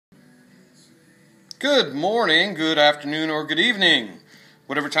Good morning, good afternoon, or good evening.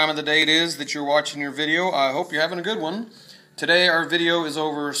 Whatever time of the day it is that you're watching your video, I hope you're having a good one. Today our video is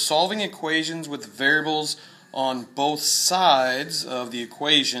over solving equations with variables on both sides of the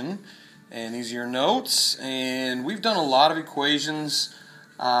equation. And these are your notes. And we've done a lot of equations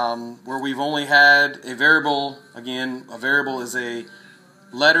where we've only had a variable. Again, a variable is a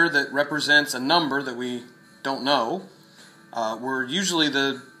letter that represents a number that we don't know.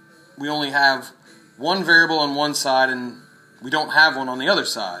 We only have one variable on one side and we don't have one on the other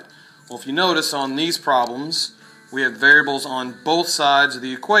side. Well, if you notice on these problems, we have variables on both sides of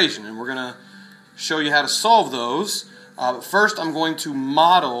the equation, and we're going to show you how to solve those. But first, I'm going to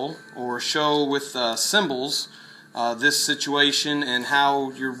model or show with symbols this situation and how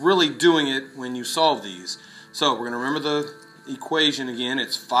you're really doing it when you solve these. So we're going to remember the equation again.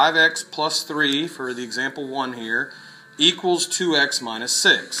 It's 5x plus 3 for the example 1 here equals 2x minus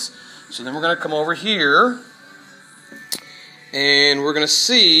 6. So then we're going to come over here and we're going to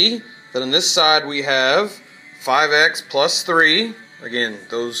see that on this side we have 5x plus 3. Again,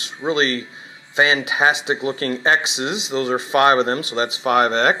 those really fantastic looking x's, those are 5 of them, so that's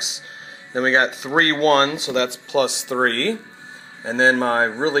 5x. Then we got 3 1, so that's plus 3. And then my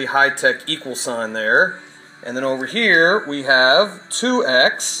really high-tech equal sign there. And then over here we have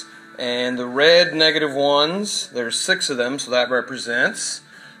 2x, and the red negative ones, there's 6 of them, so that represents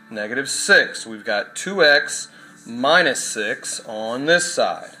negative 6. We've got 2x minus 6 on this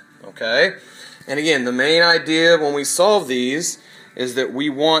side. Okay? And again, the main idea when we solve these is that we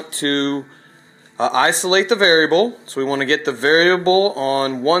want to isolate the variable. So we want to get the variable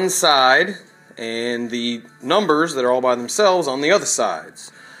on one side and the numbers that are all by themselves on the other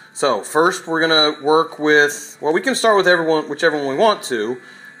sides. So first we're going to work with, well, we can start with whichever one we want to,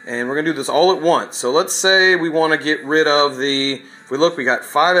 and we're going to do this all at once. So let's say we want to get rid of if we look, we got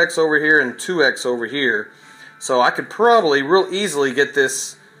 5x over here and 2x over here. So I could probably real easily get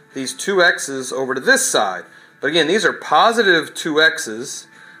these 2x's over to this side. But again, these are positive 2x's,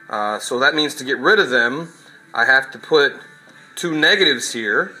 so that means to get rid of them, I have to put 2 negatives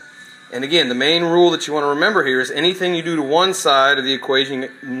here. And again, the main rule that you want to remember here is anything you do to one side of the equation,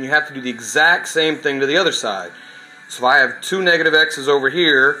 you have to do the exact same thing to the other side. So if I have 2 negative x's over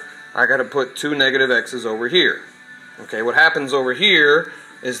here, I got to put 2 negative x's over here. Okay, what happens over here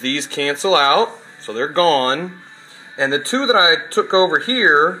is these cancel out, so they're gone. And the 2 that I took over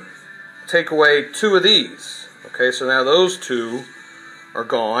here take away 2 of these. Okay, so now those 2 are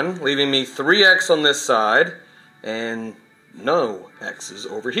gone, leaving me 3x on this side and no x's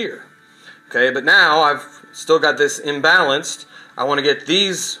over here. Okay, but now I've still got this imbalanced. I want to get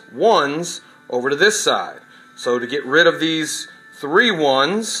these 1's over to this side. So to get rid of these 3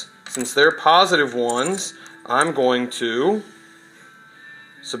 1's, since they're positive 1's, I'm going to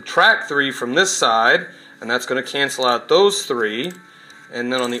subtract 3 from this side, and that's going to cancel out those 3.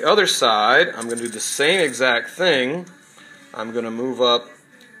 And then on the other side, I'm going to do the same exact thing. I'm going to move up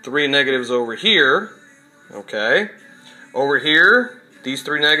 3 negatives over here. Okay. Over here, these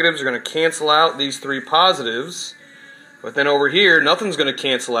 3 negatives are going to cancel out these 3 positives. But then over here, nothing's going to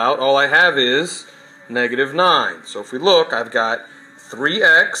cancel out. All I have is negative 9. So if we look, I've got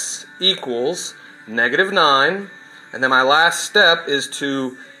 3x equals negative 9. And then my last step is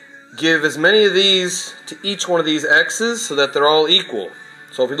to give as many of these to each one of these x's so that they're all equal.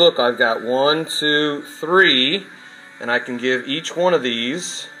 So if you look, I've got 1, 2, 3, and I can give each one of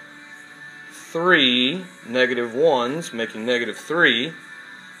these 3 negative 1's, making negative 3.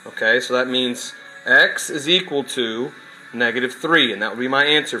 Okay, so that means x is equal to negative 3, and that would be my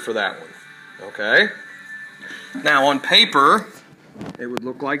answer for that one. Okay? Now on paper, it would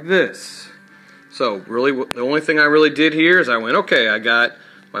look like this. So really, the only thing I really did here is I went, okay, I got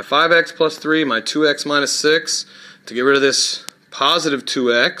my 5x plus 3, my 2x minus 6. To get rid of this positive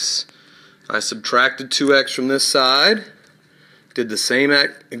 2x, I subtracted 2x from this side, did the same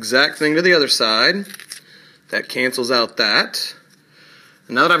exact thing to the other side. That cancels out that.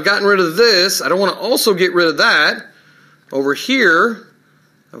 And now that I've gotten rid of this, I don't want to also get rid of that. Over here,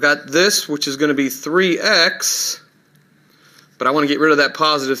 I've got this, which is going to be 3x, but I want to get rid of that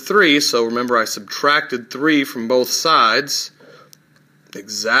positive 3, so remember I subtracted 3 from both sides.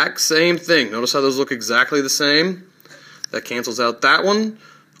 Exact same thing. Notice how those look exactly the same? That cancels out that one.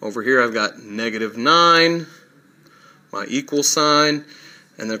 Over here I've got negative 9, my equal sign,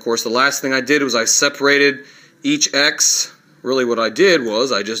 and then of course the last thing I did was I separated each x. Really what I did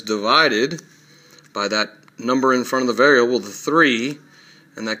was I just divided by that number in front of the variable, the 3,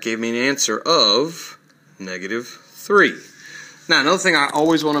 and that gave me an answer of negative 3. Now another thing I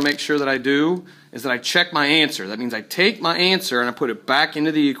always want to make sure that I do is that I check my answer. That means I take my answer and I put it back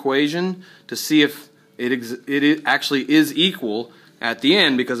into the equation to see if it actually is equal at the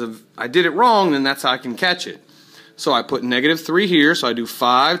end, because if I did it wrong, then that's how I can catch it. So I put -3 here, so I do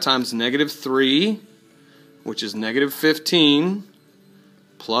 5 times -3, which is -15,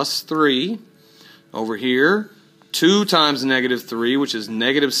 plus 3. Over here, 2 times -3, which is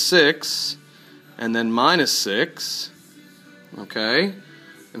 -6, and then -6. Okay?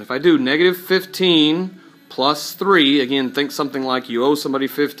 And if I do -15 plus 3, again, think something like you owe somebody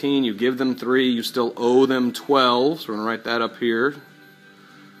 15, you give them 3, you still owe them 12. So we're going to write that up here.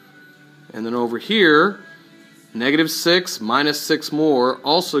 And then over here, -6 minus 6 more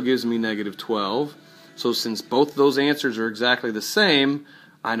also gives me -12. So since both of those answers are exactly the same,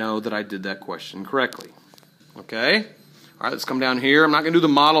 I know that I did that question correctly. Okay? All right, let's come down here. I'm not going to do the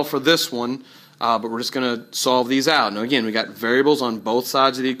model for this one, but we're just going to solve these out. Now again, we got variables on both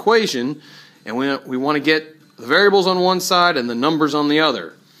sides of the equation, and we want to get the variables on one side and the numbers on the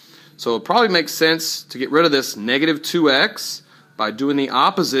other. So it probably makes sense to get rid of this -2x by doing the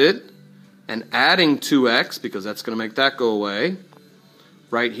opposite and adding 2x, because that's going to make that go away.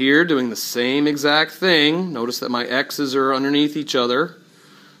 Right here, doing the same exact thing. Notice that my x's are underneath each other,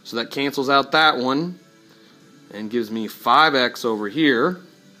 so that cancels out that one and gives me 5x over here.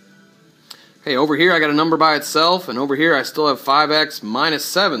 Okay, over here I got a number by itself, and over here I still have 5x minus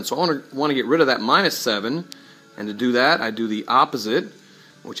 7. So I want to get rid of that -7, and to do that I do the opposite,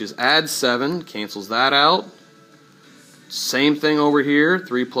 which is add 7, cancels that out. Same thing over here,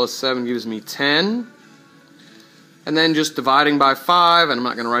 3 plus 7 gives me 10. And then just dividing by 5, and I'm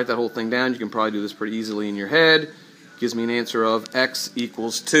not going to write that whole thing down, you can probably do this pretty easily in your head, gives me an answer of x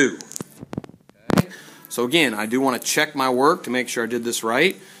equals 2. Okay? So again, I do want to check my work to make sure I did this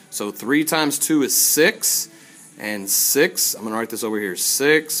right. So 3 times 2 is 6, and 6, I'm going to write this over here,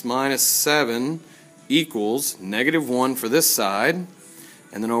 6 minus 7 equals -1 for this side.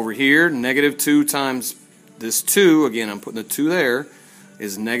 And then over here, -2 times this 2, again I'm putting the 2 there,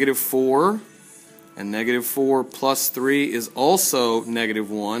 is -4. And -4 plus 3 is also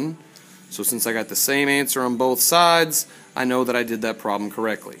 -1. So since I got the same answer on both sides, I know that I did that problem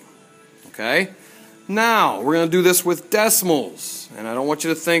correctly. Okay? Now, we're going to do this with decimals. And I don't want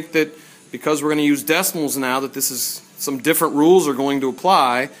you to think that because we're going to use decimals now that this is some different rules are going to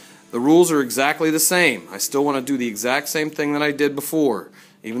apply. The rules are exactly the same. I still want to do the exact same thing that I did before,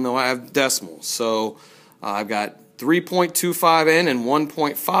 even though I have decimals. So I've got 3.25n and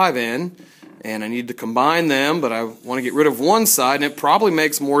 1.5n, and I need to combine them, but I want to get rid of one side, and it probably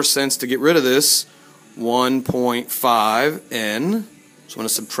makes more sense to get rid of this 1.5n. So I'm going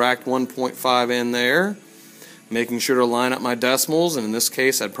to subtract 1.5n there, making sure to line up my decimals, and in this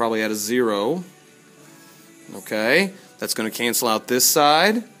case I'd probably add a 0. Okay, that's going to cancel out this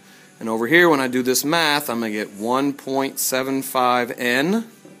side. And over here, when I do this math, I'm going to get 1.75n.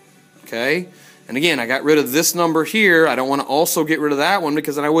 Okay, and again, I got rid of this number here. I don't want to also get rid of that one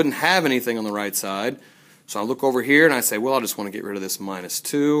because then I wouldn't have anything on the right side. So I look over here and I say, well, I just want to get rid of this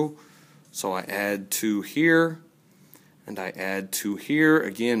 -2. So I add 2 here, and I add 2 here.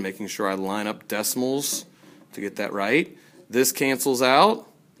 Again, making sure I line up decimals to get that right. This cancels out.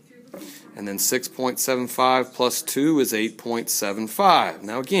 And then 6.75 plus 2 is 8.75.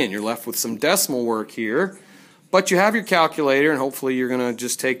 Now again, you're left with some decimal work here, but you have your calculator, and hopefully you're going to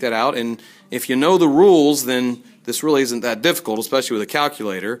just take that out. And if you know the rules, then this really isn't that difficult, especially with a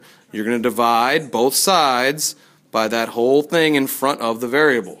calculator. You're going to divide both sides by that whole thing in front of the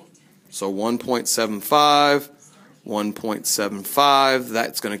variable. So 1.75, 1.75,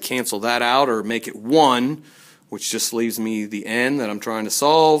 that's going to cancel that out or make it 1, which just leaves me the n that I'm trying to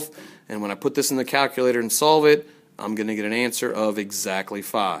solve. And when I put this in the calculator and solve it, I'm going to get an answer of exactly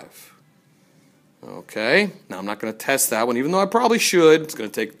 5. Okay, now I'm not going to test that one, even though I probably should. It's going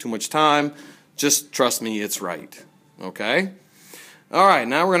to take too much time. Just trust me, it's right. Okay? Alright,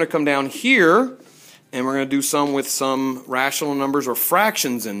 now we're going to come down here, and we're going to do some with some rational numbers or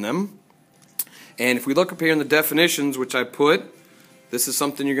fractions in them. And if we look up here in the definitions, which I put, this is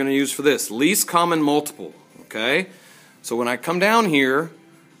something you're going to use for this. Least common multiple. Okay? So when I come down here,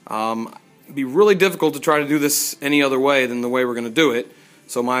 it'd be really difficult to try to do this any other way than the way we're going to do it.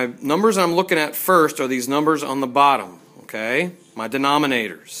 So my numbers I'm looking at first are these numbers on the bottom, okay? My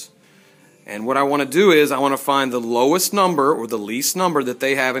denominators. And what I want to do is I want to find the lowest number or the least number that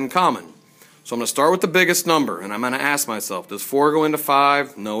they have in common. So I'm going to start with the biggest number, and I'm going to ask myself, does 4 go into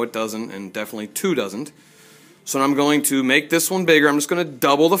 5? No, it doesn't, and definitely 2 doesn't. So I'm going to make this one bigger. I'm just going to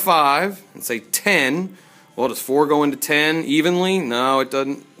double the 5 and say 10. Well, does 4 go into 10 evenly? No, it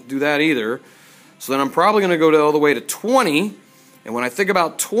doesn't do that either. So then I'm probably going to go all the way to 20. And when I think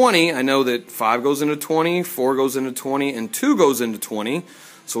about 20, I know that 5 goes into 20, 4 goes into 20, and 2 goes into 20.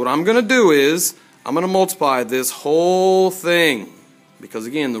 So what I'm going to do is I'm going to multiply this whole thing, because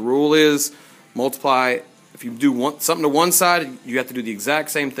again, the rule is multiply. If you do something to one side, you have to do the exact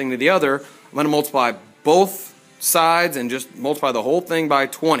same thing to the other. I'm going to multiply both sides and just multiply the whole thing by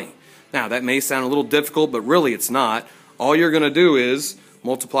 20. Now, that may sound a little difficult, but really it's not. All you're going to do is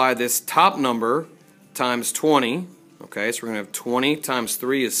multiply this top number times 20. Okay, so we're going to have 20 times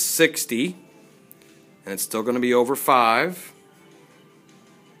 3 is 60. And it's still going to be over 5.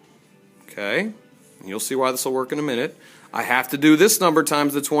 Okay, and you'll see why this will work in a minute. I have to do this number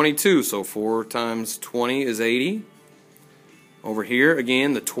times the 22, so 4 times 20 is 80. Over here,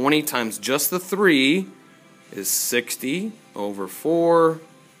 again, the 20 times just the 3 is 60 over 4.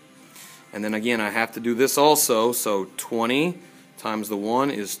 And then again, I have to do this also, so 20 times the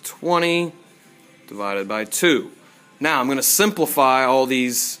 1 is 20 divided by 2. Now, I'm going to simplify all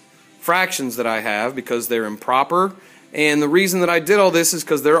these fractions that I have because they're improper. And the reason that I did all this is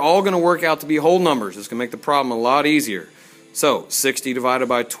because they're all going to work out to be whole numbers. It's going to make the problem a lot easier. So 60 divided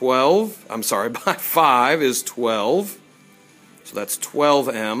by 5 is 12. So that's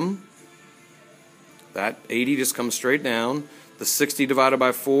 12m. That 80 just comes straight down. The 60 divided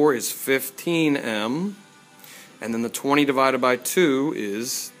by 4 is 15m. And then the 20 divided by 2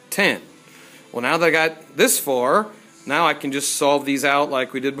 is 10. Well, now that I got this far, now I can just solve these out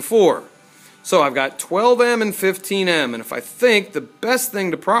like we did before. So I've got 12m and 15m, and if I think the best thing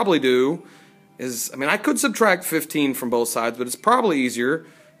to probably do is, I could subtract 15 from both sides, but it's probably easier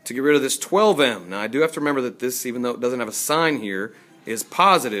to get rid of this 12m. Now I do have to remember that this, even though it doesn't have a sign here, is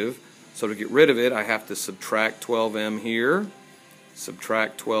positive, so to get rid of it I have to subtract 12m here,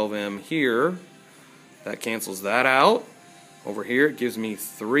 subtract 12m here. That cancels that out. Over here it gives me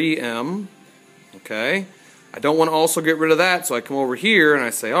 3m. Okay. I don't want to also get rid of that, so I come over here and I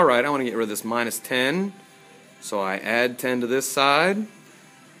say, alright, I want to get rid of this minus 10. So I add 10 to this side,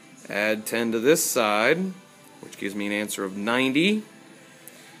 add 10 to this side, which gives me an answer of 90.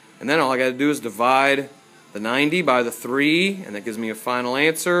 And then all I got to do is divide the 90 by the 3, and that gives me a final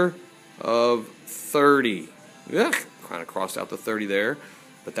answer of 30. Ugh, kind of crossed out the 30 there,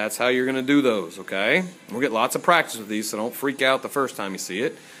 but that's how you're going to do those, okay? We'll get lots of practice with these, so don't freak out the first time you see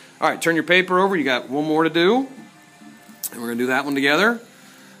it. Alright, turn your paper over. You got one more to do. And we're going to do that one together.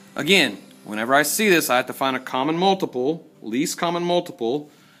 Again, whenever I see this, I have to find a common multiple, least common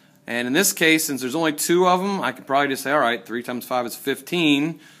multiple. And in this case, since there's only 2 of them, I could probably just say, alright, 3 times 5 is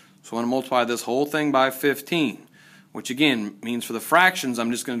 15. So I'm going to multiply this whole thing by 15. Which again means for the fractions,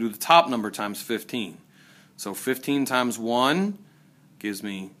 I'm just going to do the top number times 15. So 15 times 1 gives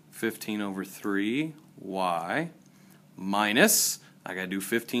me 15 over 3y minus, I got to do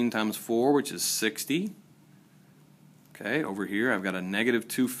 15 times 4, which is 60. Okay, over here I've got a negative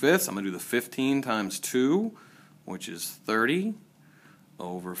 2/5. I'm going to do the 15 times 2, which is 30,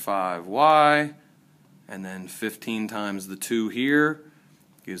 over 5y. And then 15 times the 2 here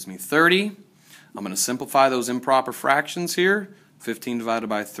gives me 30. I'm going to simplify those improper fractions here. 15 divided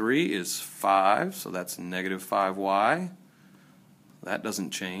by 3 is 5, so that's negative 5y. That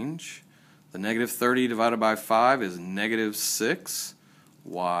doesn't change. The negative 30 divided by 5 is negative 6y.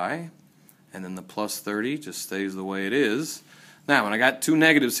 And then the plus 30 just stays the way it is. Now, when I got 2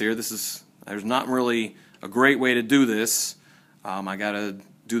 negatives here, there's not really a great way to do this. I got to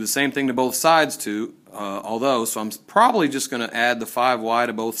do the same thing to both sides too, so I'm probably just going to add the 5y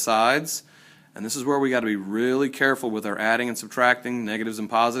to both sides. And this is where we got to be really careful with our adding and subtracting, negatives and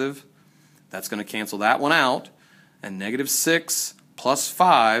positive. That's going to cancel that one out. And negative 6 plus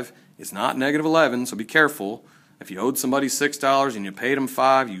 5 is not negative 11, so be careful. If you owed somebody $6 and you paid them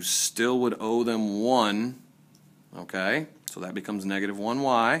 5, you still would owe them 1. Okay, so that becomes negative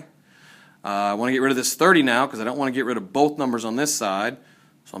 1y. I want to get rid of this 30 now because I don't want to get rid of both numbers on this side.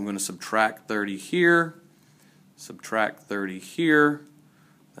 So I'm going to subtract 30 here, subtract 30 here.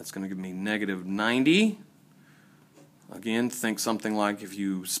 That's going to give me negative 90. Again, think something like if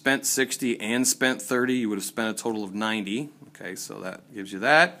you spent 60 and spent 30, you would have spent a total of 90. Okay, so that gives you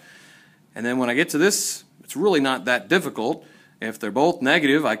that. And then when I get to this, it's really not that difficult. If they're both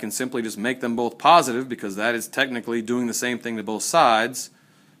negative, I can simply just make them both positive because that is technically doing the same thing to both sides.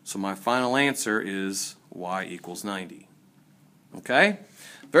 So my final answer is y equals 90. Okay?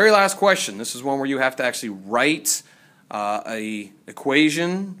 Very last question. This is one where you have to actually write a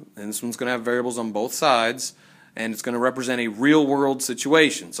equation, and this one's going to have variables on both sides, and it's going to represent a real-world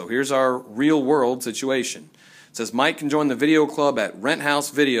situation. So here's our real-world situation. It says Mike can join the video club at Rent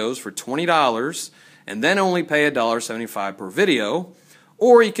House Videos for $20 and then only pay $1.75 per video,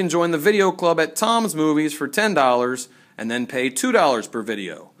 or he can join the video club at Tom's Movies for $10 and then pay $2 per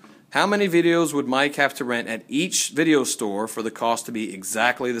video. How many videos would Mike have to rent at each video store for the cost to be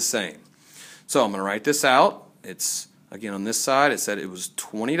exactly the same? So I'm going to write this out. It's, again, on this side, it said it was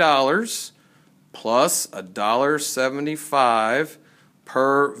 $20 plus $1.75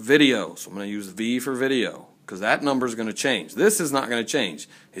 per video. So I'm going to use V for video because that number is going to change. This is not going to change.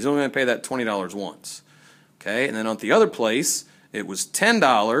 He's only going to pay that $20 once. Okay, and then on the other place, it was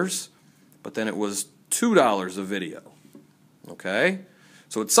 $10, but then it was $2 a video. Okay,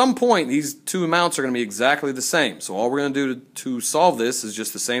 so at some point, these two amounts are going to be exactly the same. So all we're going to do to solve this is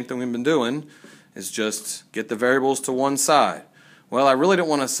just the same thing we've been doing, is just get the variables to one side. Well, I really don't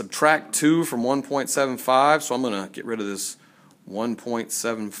want to subtract 2 from 1.75, so I'm going to get rid of this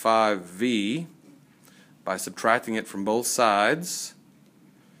 1.75v by subtracting it from both sides.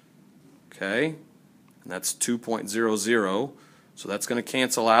 Okay, and that's 2.00, so that's going to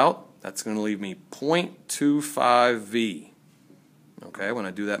cancel out. That's going to leave me 0.25v. Okay, when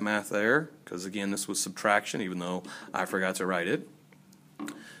I do that math there, because again this was subtraction even though I forgot to write it.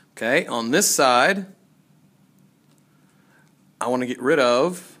 Okay, on this side I want to get rid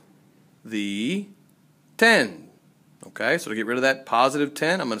of the 10. Okay, so to get rid of that positive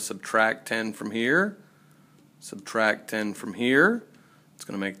 10, I'm going to subtract 10 from here, subtract 10 from here. It's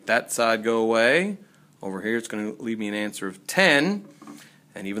going to make that side go away. Over here it's going to leave me an answer of 10.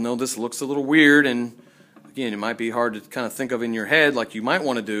 And even though this looks a little weird, and again it might be hard to kind of think of in your head like you might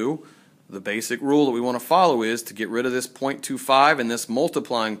want to do, the basic rule that we want to follow is to get rid of this 0.25 in this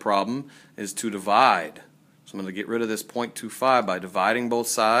multiplying problem is to divide. So I'm going to get rid of this 0.25 by dividing both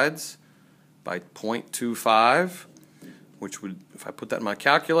sides by 0.25, which would, if I put that in my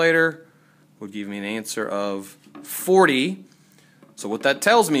calculator, would give me an answer of 40. So what that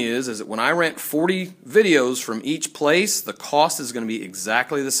tells me is that when I rent 40 videos from each place, the cost is going to be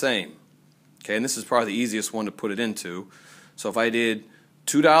exactly the same. Okay, and this is probably the easiest one to put it into. So if I did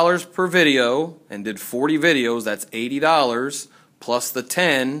 $2 per video and did 40 videos, that's $80 plus the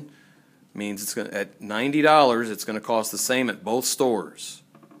 10 means it's going at $90 it's going to cost the same at both stores.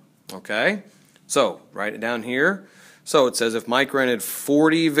 Okay? So, write it down here. So it says if Mike rented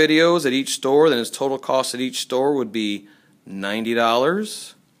 40 videos at each store, then his total cost at each store would be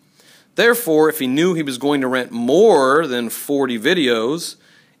 $90. Therefore, if he knew he was going to rent more than 40 videos,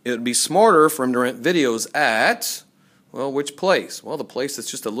 it would be smarter for him to rent videos at, well, which place? Well, the place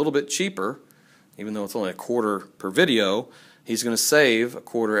that's just a little bit cheaper, even though it's only $0.25 per video. He's going to save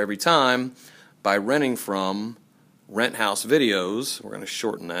 $0.25 every time by renting from Rent House Videos. We're going to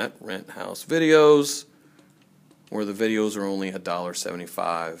shorten that, Rent House Videos, where the videos are only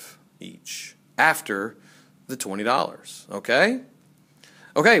 $1.75 each after the $20. Okay?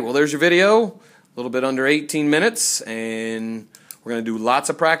 Okay, well there's your video. A little bit under 18 minutes, and we're going to do lots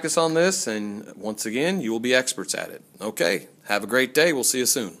of practice on this, and once again, you will be experts at it. Okay, have a great day. We'll see you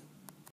soon.